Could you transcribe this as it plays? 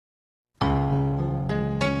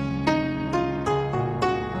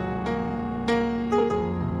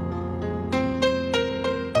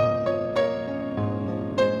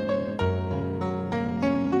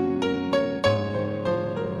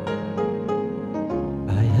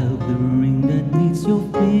the ring that needs your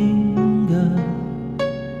finger.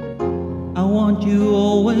 I want you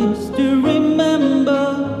always to remember.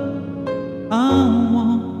 I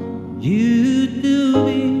want you to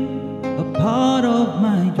be a part of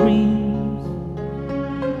my dreams.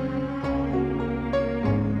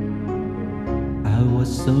 I was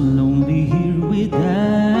so lonely here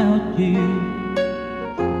without you.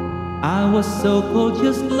 I was so cold,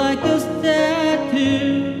 just like a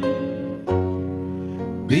statue.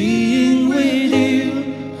 Being with you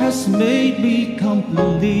has made me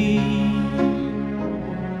complete.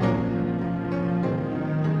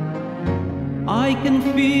 I can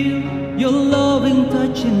feel your loving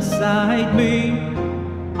touch inside me.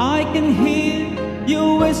 I can hear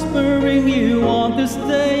you whispering you want to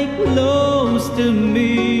stay close to me.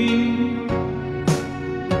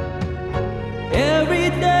 Every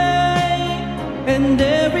day and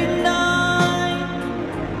every night,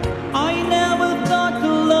 I never thought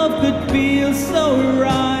the love could feel so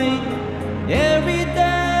right. Every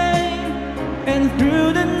day and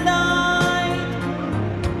through the night,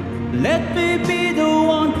 let me be the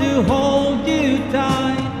one to hold you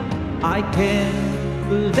tight. I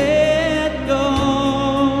can't let go.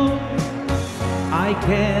 I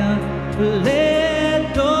can't let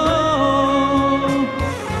go.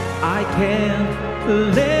 I can't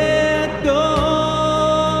let go.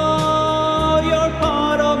 You're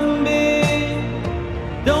part of me,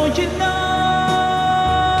 don't you know?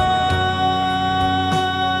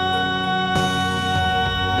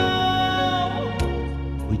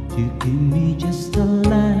 Would you give me just a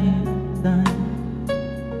lifetime?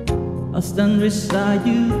 I'll stand beside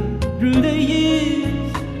you through the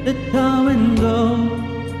years that come and go.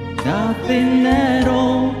 Nothing at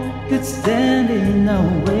all could stand in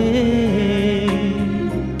our way.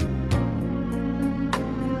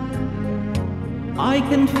 I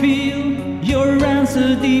can feel your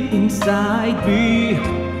answer deep inside me.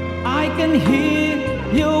 I can hear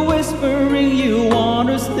you whispering you want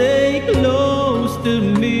to stay close to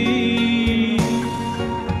me.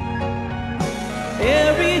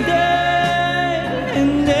 Every day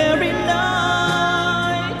and every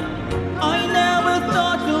night, I never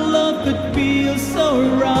thought the love could feel so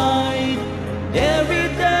right. Every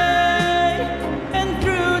day and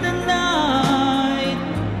through the night,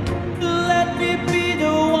 let me be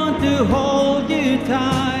the one to hold you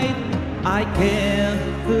tight. I can't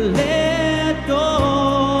let go.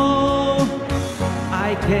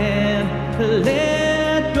 I can't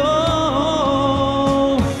let go.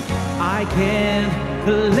 I can't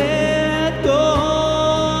let